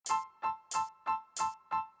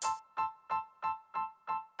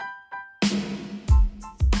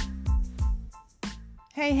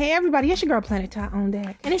Hey, everybody. It's your girl, Planet Tot on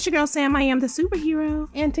deck. And it's your girl, Sam. I am the superhero.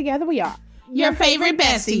 And together we are your favorite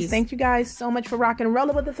besties. Thank you guys so much for rocking and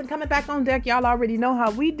rolling with us and coming back on deck. Y'all already know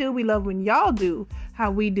how we do. We love when y'all do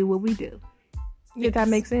how we do what we do. Yes. If that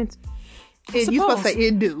makes sense. You supposed to say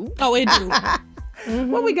it do. Oh, it do.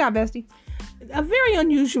 What we got, bestie? A very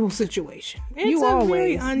unusual situation. It's a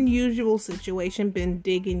very unusual situation. Been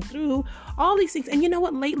digging through all these things. And you know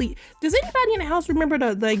what? Lately, does anybody in the house remember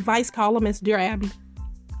the Vice columnist, Dear Abby?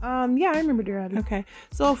 Yeah, I remember Dear Abby. Okay.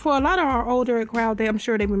 So for a lot of our older crowd, I'm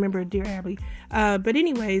sure they remember Dear Abby. But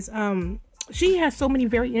anyways, she has so many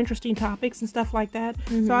very interesting topics and stuff like that.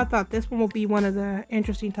 Mm-hmm. So I thought this one will be one of the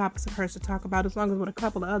interesting topics of hers to talk about, as long as with a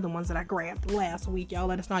couple of other ones that I grabbed last week. Y'all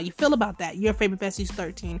let us know how you feel about that. Your favorite besties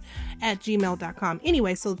 13 at gmail.com.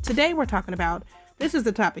 Anyway, so today we're talking about, this is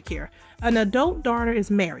the topic here. An adult daughter is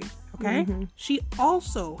married, okay? Mm-hmm. She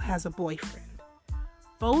also has a boyfriend.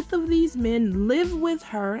 Both of these men live with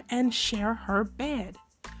her and share her bed.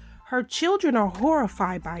 Her children are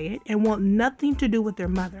horrified by it and want nothing to do with their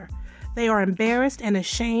mother. They are embarrassed and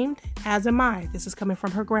ashamed, as am I. This is coming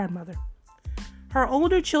from her grandmother. Her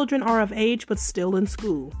older children are of age but still in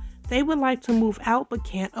school. They would like to move out but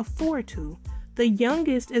can't afford to. The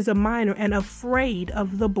youngest is a minor and afraid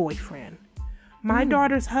of the boyfriend. My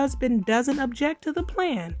daughter's husband doesn't object to the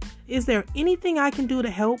plan. Is there anything I can do to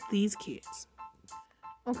help these kids?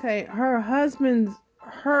 Okay, her husband's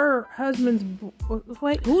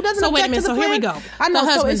wait, who doesn't? So wait a minute. So here we go. I know.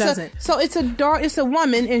 The husband doesn't. It's a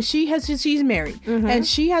woman, and she's married, and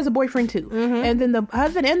she has a boyfriend too. And then the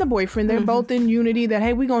husband and the boyfriend, they're both in unity that,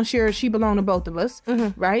 hey, we gonna share. She belong to both of us,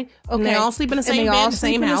 right? Okay. And they all sleep in the same bed, the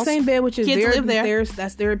same house. In the same bed, which is kids live there.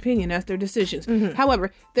 That's their opinion. That's their decisions.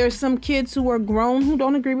 However, there's some kids who are grown who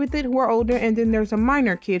don't agree with it, who are older, and then there's a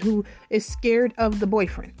minor kid who is scared of the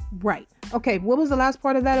boyfriend. Right. Okay, what was the last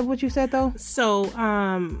part of that of what you said though? So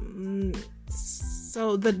the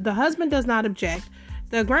husband does not object.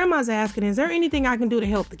 The grandma's asking, is there anything I can do to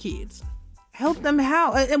help the kids? Help them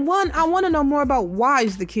how? And one, I want to know more about why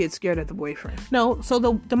is the kid scared of the boyfriend? No, so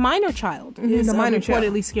the minor child is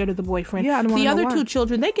reportedly scared of the boyfriend. Yeah, the other two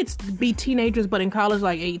children, they could be teenagers but in college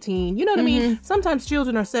like 18. You know what I mean? Sometimes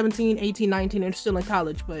children are 17, 18, 19 and still in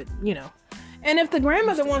college, but you know. And if the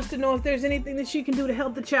grandmother wants to know if there's anything that she can do to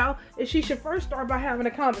help the child, she should first start by having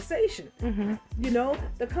a conversation. You know,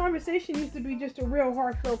 the conversation needs to be just a real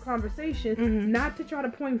heartfelt conversation, not to try to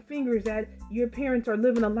point fingers at your parents are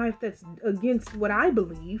living a life that's against what I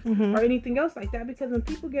believe or anything else like that. Because when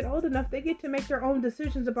people get old enough, they get to make their own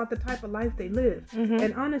decisions about the type of life they live.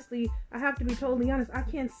 And honestly, I have to be totally honest. I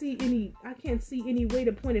can't see any way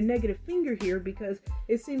to point a negative finger here, because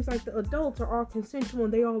it seems like the adults are all consensual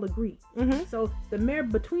and they all agree. So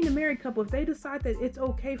between the married couple, if they decide that it's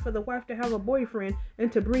okay for the wife to have a boyfriend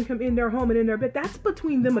and to bring him in their home and in their bed, that's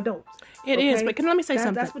between them adults. It is, but let me say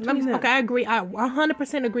something. That's between them. Okay, I agree. I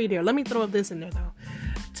 100% agree there. Let me throw this in there though.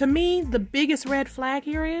 To me, the biggest red flag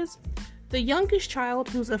here is the youngest child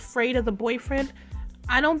who's afraid of the boyfriend.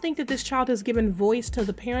 I don't think that this child has given voice to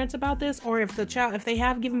the parents about this, or if they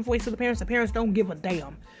have given voice to the parents don't give a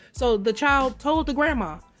damn. So the child told the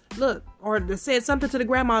grandma, look, or said something to the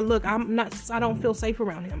grandma, look, I don't feel safe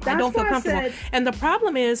around him. I don't feel comfortable. And the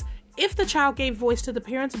problem is, if the child gave voice to the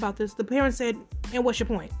parents about this, the parents said, and what's your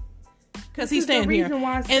point? Because he's staying here.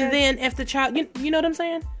 And then if the child, you know what I'm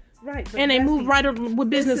saying? Right. And they move right on with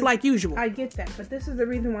business like usual. I get that. But this is the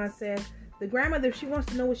reason why I said the grandmother, if she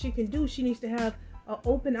wants to know what she can do, she needs to have an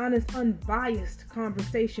open, honest, unbiased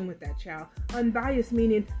conversation with that child. Unbiased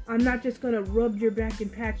meaning, I'm not just going to rub your back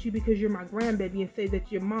and pat you because you're my grandbaby and say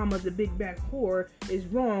that your mama, the big back whore, is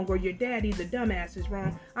wrong, or your daddy, the dumbass, is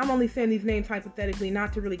wrong. I'm only saying these names hypothetically,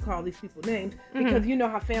 not to really call these people names, because you know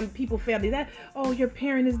how family that, oh, your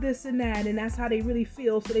parent is this and that, and that's how they really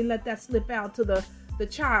feel, so they let that slip out to the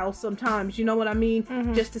child sometimes, you know what I mean?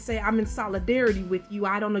 Just to say, I'm in solidarity with you.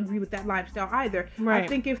 I don't agree with that lifestyle either. Right. I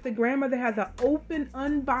think if the grandmother has an open,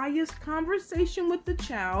 unbiased conversation with the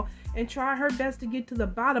child and try her best to get to the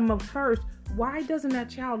bottom of first, why doesn't that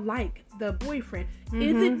child like the boyfriend?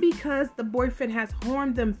 Is it because the boyfriend has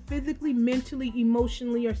harmed them physically, mentally,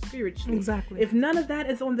 emotionally, or spiritually? Exactly. If none of that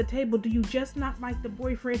is on the table, do you just not like the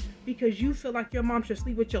boyfriend because you feel like your mom should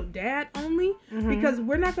sleep with your dad only? Because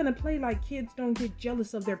we're not going to play like kids don't get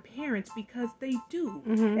jealous of their parents, because they do.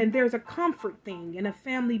 And there's a comfort thing and a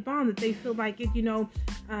family bond that they feel like it,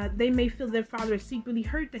 they may feel their father is secretly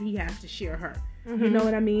hurt that he has to share her. You know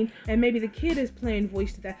what I mean? And maybe the kid is playing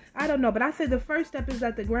voice to that. I don't know. But I say the first step is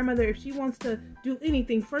that the grandmother, if she wants to do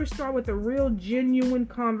anything, first start with a real genuine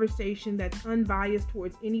conversation that's unbiased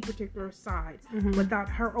towards any particular side without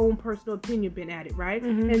her own personal opinion being added, right?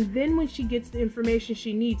 And then when she gets the information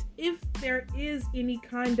she needs, if there is any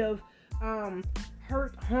kind of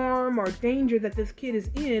hurt, harm, or danger that this kid is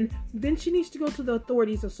in, then she needs to go to the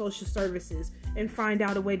authorities of social services and find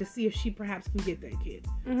out a way to see if she perhaps can get that kid.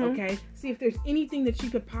 Okay? See if there's anything that she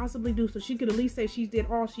could possibly do so she could at least say she did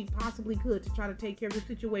all she possibly could to try to take care of the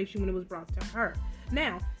situation when it was brought to her.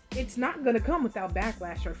 Now, it's not going to come without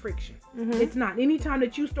backlash or friction. It's not. Anytime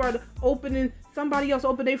that you start opening, somebody else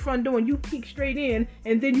open their front door and you peek straight in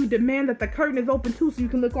and then you demand that the curtain is open too so you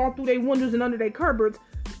can look all through their windows and under their cupboards,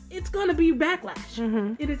 it's going to be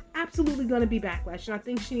backlash. It is absolutely going to be backlash. And I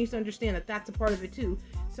think she needs to understand that that's a part of it too.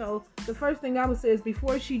 So the first thing I would say is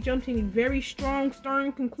before she jumps to any very strong,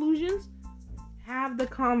 stern conclusions, have the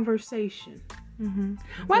conversation.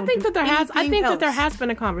 Well, I think that there has been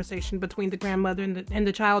a conversation between the grandmother and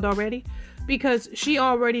the child already, because she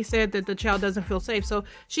already said that the child doesn't feel safe. So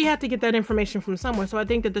she had to get that information from somewhere. So I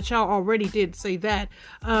think that the child already did say that,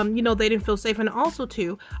 they didn't feel safe. And also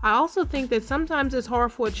too, I also think that sometimes it's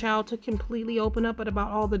hard for a child to completely open up about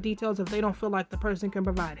all the details if they don't feel like the person can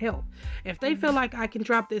provide help. If they feel like I can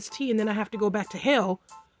drop this tea and then I have to go back to hell,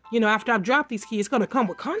 after I've dropped these keys, it's going to come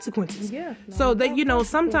with consequences. Yeah. So that,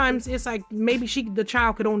 sometimes it's like maybe the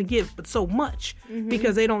child could only give but so much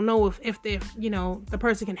because they don't know if they, the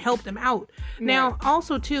person can help them out. Right. Now,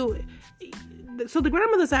 also too, so the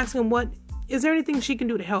grandmother's asking is there anything she can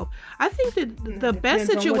do to help? I think that the best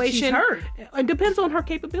situation, it depends on her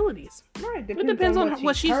capabilities. Right. It depends on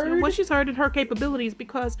what she's heard and her capabilities,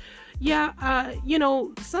 because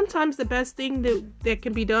sometimes the best thing that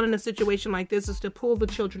can be done in a situation like this is to pull the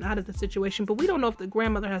children out of the situation, but we don't know if the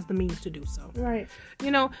grandmother has the means to do so. Right.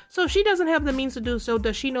 So if she doesn't have the means to do so,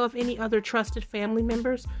 does she know of any other trusted family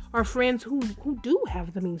members or friends who do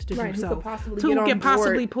have the means to do so? Who can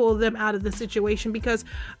possibly pull them out of the situation? Because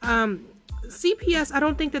CPS, I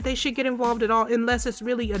don't think that they should get involved at all unless it's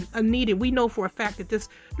really a needed. We know for a fact that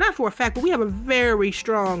not for a fact, but we have a very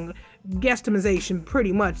strong guesstimation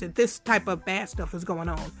pretty much that this type of bad stuff is going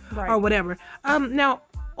on or whatever. Now,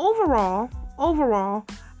 overall,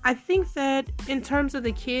 I think that in terms of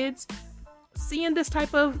the kids seeing this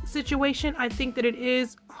type of situation, I think that it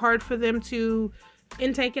is hard for them to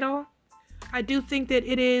intake it all. I do think that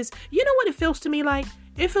it is, what it feels to me like?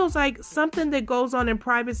 It feels like something that goes on in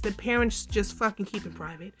privates that parents just fucking keep in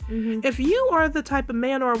private. If you are the type of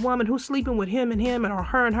man or a woman who's sleeping with him or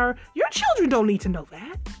her and her, your children don't need to know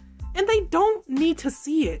that. And they don't need to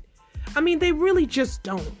see it. I mean, they really just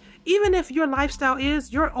don't. Even if your lifestyle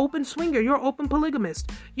is, you're open swinger, you're open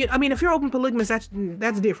polygamist. If you're open polygamist,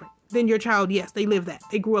 that's different. Then your child, yes, they live that.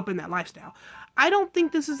 They grew up in that lifestyle. I don't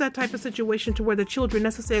think this is that type of situation to where the children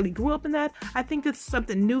necessarily grew up in that. I think this is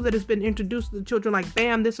something new that has been introduced to the children, like,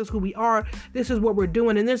 bam, this is who we are, this is what we're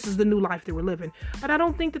doing, and this is the new life that we're living. But I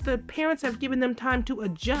don't think that the parents have given them time to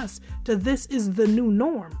adjust to this is the new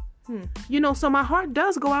norm. So my heart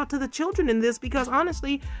does go out to the children in this, because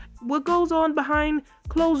honestly, what goes on behind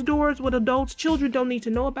closed doors with adults, children don't need to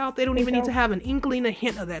know about. They don't even need to have an inkling, a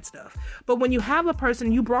hint of that stuff. But when you have a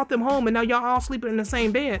person, you brought them home and now y'all all sleeping in the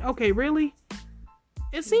same bed. Okay, really?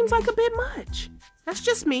 It seems like a bit much. That's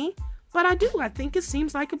just me. But I think it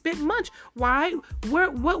seems like a bit much. Why?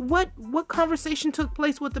 What conversation took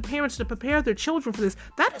place with the parents to prepare their children for this?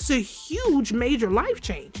 That is a huge, major life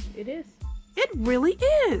change. It is. It really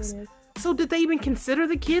is. It is. So did they even consider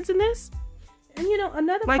the kids in this? And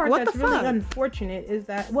another part that's really unfortunate is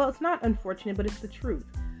that, well, it's not unfortunate, but it's the truth.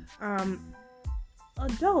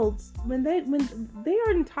 Adults, when they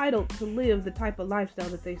are entitled to live the type of lifestyle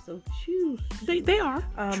that they so choose. They are.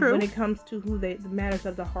 True. When it comes to the matters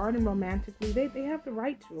of the heart and romantically, they have the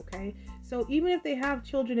right to, okay? So even if they have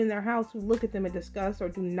children in their house who look at them and discuss or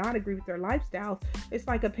do not agree with their lifestyle, it's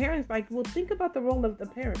like a parent's like, well, think about the role of the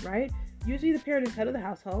parent, right? Usually the parent is head of the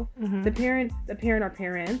household. The parent are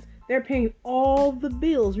parents. They're paying all the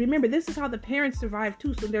bills. Remember, this is how the parents survive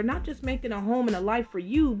too. So they're not just making a home and a life for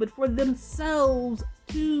you, but for themselves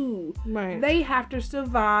too. Right. They have to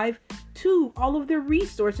survive too. All of their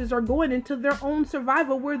resources are going into their own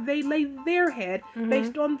survival, where they lay their head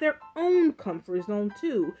based on their own comfort zone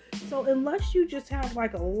too. So unless you just have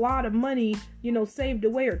like a lot of money, saved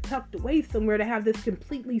away or tucked away somewhere to have this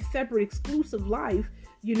completely separate, exclusive life,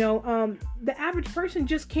 the average person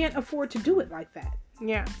just can't afford to do it like that.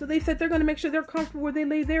 Yeah. So they said they're going to make sure they're comfortable where they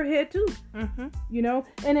lay their head too. Mm-hmm. You know,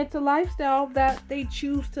 and it's a lifestyle that they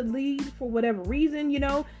choose to lead for whatever reason, you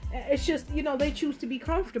know. It's just, you know, they choose to be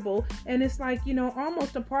comfortable. And it's like, you know,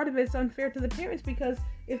 almost a part of it's unfair to the parents, because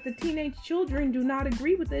if the teenage children do not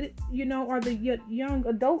agree with it, you know, or the young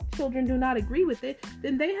adult children do not agree with it,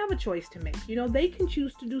 then they have a choice to make. You know, they can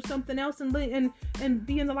choose to do something else and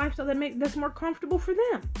be in the lifestyle that's more comfortable for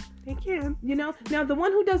them. They can. You know, now the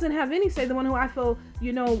one who doesn't have any say, the one who I feel,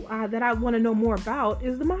 you know, that I want to know more about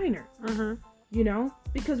is the minor. Mm-hmm. You know,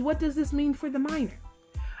 because what does this mean for the minor?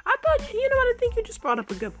 I thought, you know what, I think you just brought up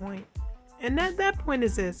a good point. And that point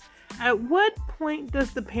is this. At what point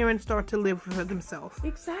does the parent start to live for themselves?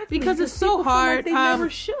 Exactly. Because it's so hard. Like they never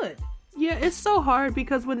should. Yeah, it's so hard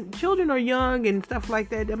because when children are young and stuff like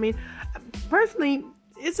that, I mean, personally,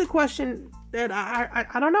 it's a question that I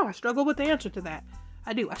don't know. I struggle with the answer to that.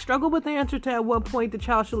 I do. I struggle with the answer to at what point the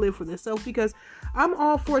child should live for themselves, because I'm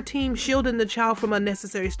all for team shielding the child from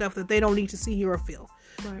unnecessary stuff that they don't need to see, hear, or feel.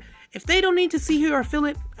 Right. If they don't need to see, hear, or feel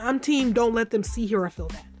it, I'm team don't let them see, hear, or feel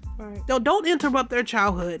that. Right. Don't interrupt their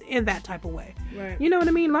childhood in that type of way. Right. You know what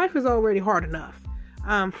I mean? Life is already hard enough.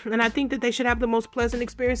 And I think that they should have the most pleasant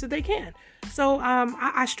experience that they can. So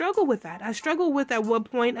I struggle with that. I struggle with at what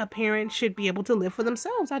point a parent should be able to live for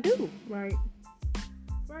themselves. I do. Right.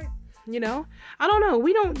 Right. You know, I don't know.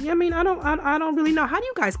 I don't really know. How do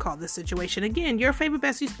you guys call this situation? Again, your favorite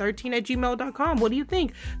besties 13@gmail.com. What do you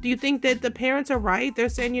think? Do you think that the parents are right? They're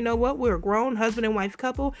saying, you know what, we're a grown husband and wife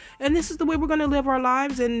couple, and this is the way we're going to live our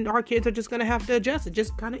lives, and our kids are just going to have to adjust. It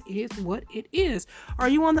just kind of is what it is. Are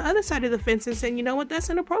you on the other side of the fence and saying, you know what, that's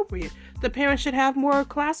inappropriate? The parents should have more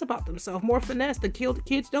class about themselves, more finesse. The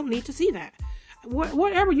kids don't need to see that.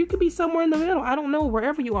 Whatever, you could be somewhere in the middle. I don't know.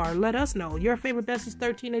 Wherever you are, let us know. Your favorite besties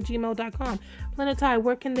 13@gmail.com. Planet Ty,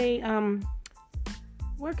 where can they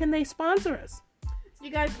sponsor us? You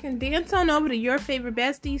guys can dance on over to your favorite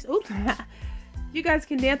besties. Oops. You guys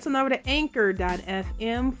can dance on over to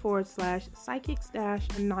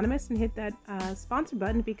anchor.fm/psychics-anonymous and hit that sponsor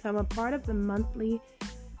button to become a part of the monthly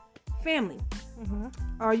family. Mm-hmm.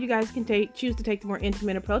 Or you guys can choose to take the more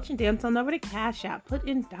intimate approach and dance on over to Cash App. Put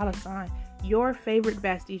in $ your favorite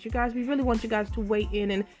besties. You guys, we really want you guys to weigh in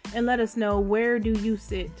and let us know, where do you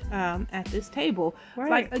sit at this table. Right.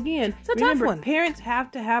 Like, again, it's a remember, tough one. Parents have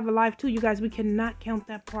to have a life too. You guys, we cannot count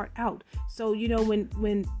that part out. So, you know,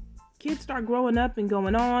 when kids start growing up and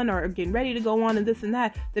going on, or getting ready to go on, and this and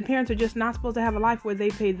that, the parents are just not supposed to have a life where they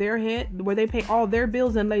pay their head, where they pay all their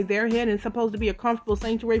bills and lay their head, and it's supposed to be a comfortable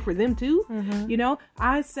sanctuary for them too. Mm-hmm. You know,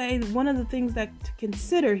 I say one of the things that to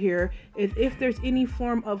consider here is if there's any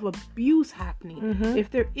form of abuse happening. Mm-hmm. If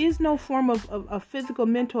there is no form of physical,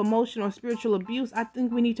 mental, emotional, or spiritual abuse, I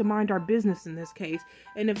think we need to mind our business in this case.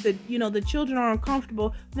 And if the children are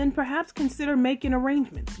uncomfortable, then perhaps consider making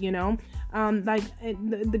arrangements. You know, like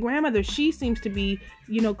the grandmother, she seems to be,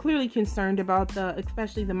 you know, clearly concerned about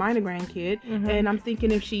especially the minor grandkid. Mm-hmm. And I'm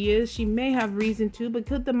thinking, if she is, she may have reason to, but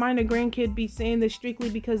could the minor grandkid be saying this strictly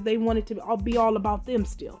because they want it to be all about them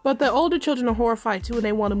still? But the older children are horrified too, and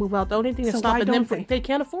they want to move out. The only thing that's stopping them, they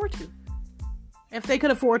can't afford to. If they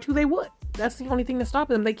could afford to, they would. That's the only thing that's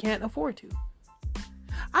stopping them. They can't afford to.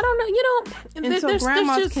 I don't know, you know. And so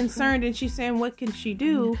grandma's concerned, and she's saying, what can she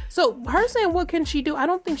do? So her saying, what can she do? I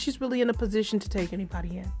don't think she's really in a position to take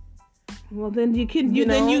anybody in. Well, then if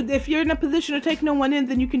you're in a position to take no one in,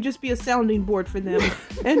 then you can just be a sounding board for them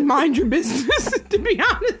and mind your business. To be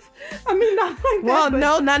honest, I mean, not like that. Well,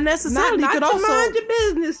 no, not necessarily. Not could to also mind your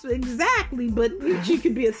business exactly, but she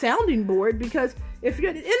could be a sounding board, because if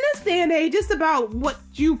you're in this day and age, it's about what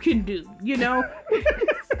you can do. You know.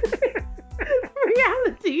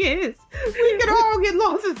 Reality is, we can all get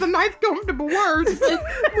lost in some nice, comfortable words, but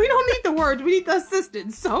we don't need the words. We need the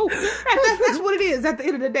assistance. So that's what it is. At the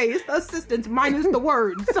end of the day, it's the assistance minus the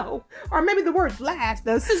words. So, or maybe the words last,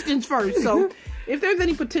 the assistance first. So, if there's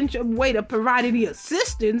any potential way to provide any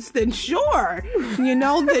assistance, then sure, you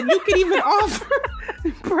know, that you could even offer.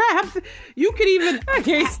 Perhaps you could even. I'm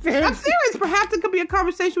serious. Perhaps it could be a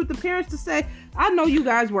conversation with the parents to say, I know you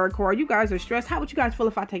guys work hard. You guys are stressed. How would you guys feel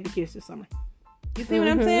if I take the kids this summer? You see what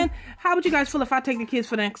I'm saying? How would you guys feel if I take the kids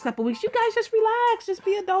for the next couple of weeks? You guys just relax, just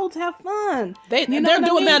be adults, have fun. They're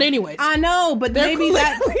doing that anyways. I know, but maybe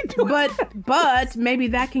that, but maybe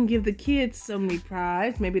that can give the kids some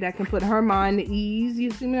reprise. Maybe that can put her mind at ease.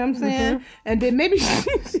 You see what I'm saying? Mm-hmm. And then maybe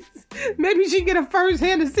she get a first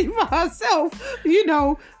hand to see for herself. You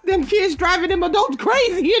know, them kids driving them adults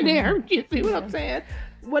crazy in there. You see what I'm saying?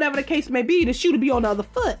 Whatever the case may be, the shoe to be on the other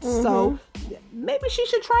foot. Mm-hmm. So maybe she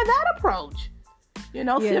should try that approach. See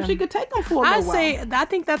if she could take them for a little while. I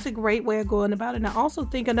think that's a great way of going about it. And I also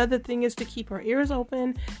think another thing is to keep her ears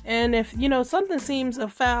open. And if, something seems a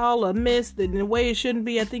foul or missed in the way it shouldn't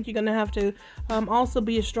be, I think you're going to have to also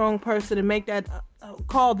be a strong person and make that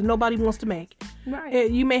call that nobody wants to make. Right.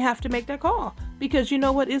 You may have to make that call because you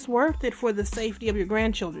know what? It's worth it for the safety of your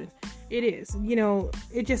grandchildren. It is.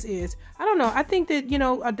 It just is. I don't know. I think that,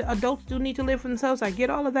 adults do need to live for themselves. I get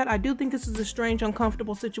all of that. I do think this is a strange,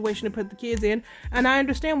 uncomfortable situation to put the kids in. And I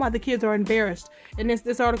understand why the kids are embarrassed. And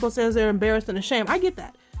this article says they're embarrassed and ashamed. I get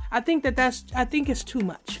that. I think it's too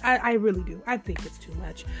much. I really do. I think it's too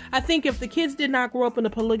much. I think if the kids did not grow up in a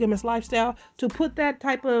polygamous lifestyle, to put that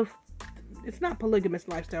type of, it's not polygamous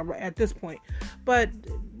lifestyle at this point, but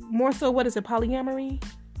more so, what is it, polyamory?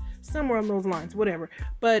 Somewhere on those lines, whatever.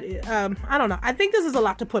 But I don't know. I think this is a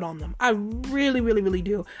lot to put on them. I really, really, really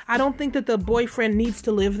do. I don't think that the boyfriend needs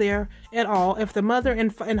to live there at all. If the mother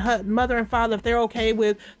and her mother and father, if they're okay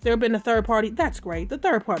with there being a third party, that's great. The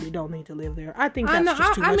third party don't need to live there. I think that's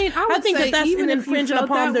just too much. I think that's an infringement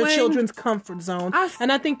upon their children's comfort zone.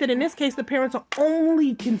 And I think that in this case, the parents are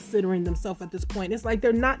only considering themselves at this point. It's like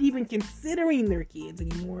they're not even considering their kids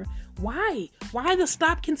anymore. Why? Why the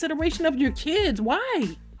stop consideration of your kids?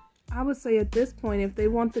 Why? I would say at this point, if they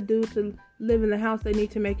want the dude to live in the house, they need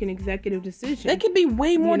to make an executive decision. They could be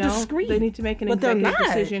way more discreet. They need to make an executive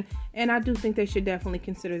decision. And I do think they should definitely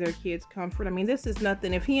consider their kids' comfort. I mean, this is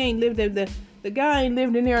nothing. If he ain't lived there, the guy ain't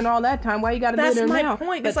lived in there and all that time, why you got to live there now? That's my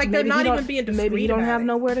point. It's like they're not even being discreet. Maybe you don't have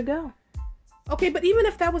nowhere to go. Okay, but even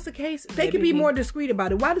if that was the case, they could be more discreet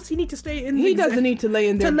about it. Why does he need to stay in? He doesn't need to lay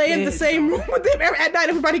in in the same room with them at night.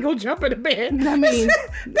 Everybody go jump in the bed. I mean,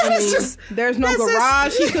 there's no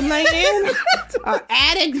garage he can lay in,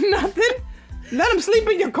 attic, nothing. Let him sleep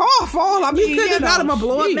in your car, fall. I mean, you could have got him a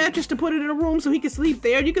blow-up mattress to put it in a room so he could sleep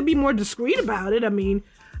there. You could be more discreet about it. I mean,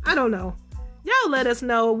 I don't know. Y'all let us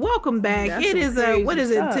know. Welcome back. It is what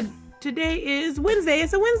is it? Today is Wednesday.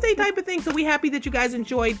 It's a Wednesday type of thing. So we're happy that you guys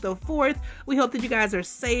enjoyed the 4th. We hope that you guys are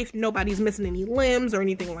safe. Nobody's missing any limbs or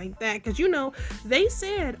anything like that. Because, they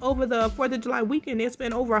said over the 4th of July weekend, it's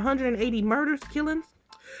been over 180 murders, killings.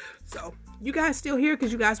 So you guys still here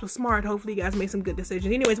because you guys were smart. Hopefully you guys made some good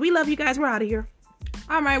decisions. Anyways, we love you guys. We're out of here.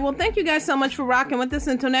 All right. Well, thank you guys so much for rocking with us.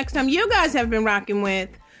 Until next time, you guys have been rocking with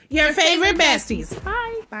your favorite besties.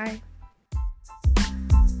 Bye. Bye.